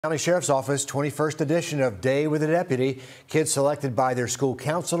County Sheriff's Office 21st edition of Day with a Deputy. Kids selected by their school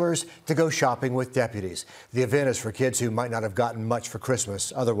counselors to go shopping with deputies. The event is for kids who might not have gotten much for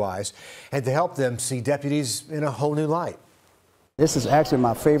Christmas otherwise, and to help them see deputies in a whole new light. This is actually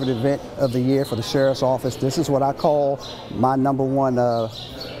my favorite event of the year for the Sheriff's Office. This is what I call my number one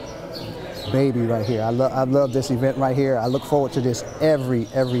baby right here. I love this event right here. I look forward to this every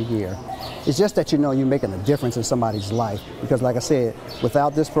year. It's just that you're making a difference in somebody's life, because like I said,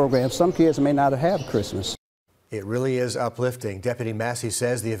 without this program, some kids may not have Christmas. It really is uplifting. Deputy Massey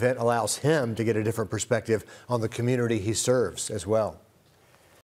says the event allows him to get a different perspective on the community he serves as well.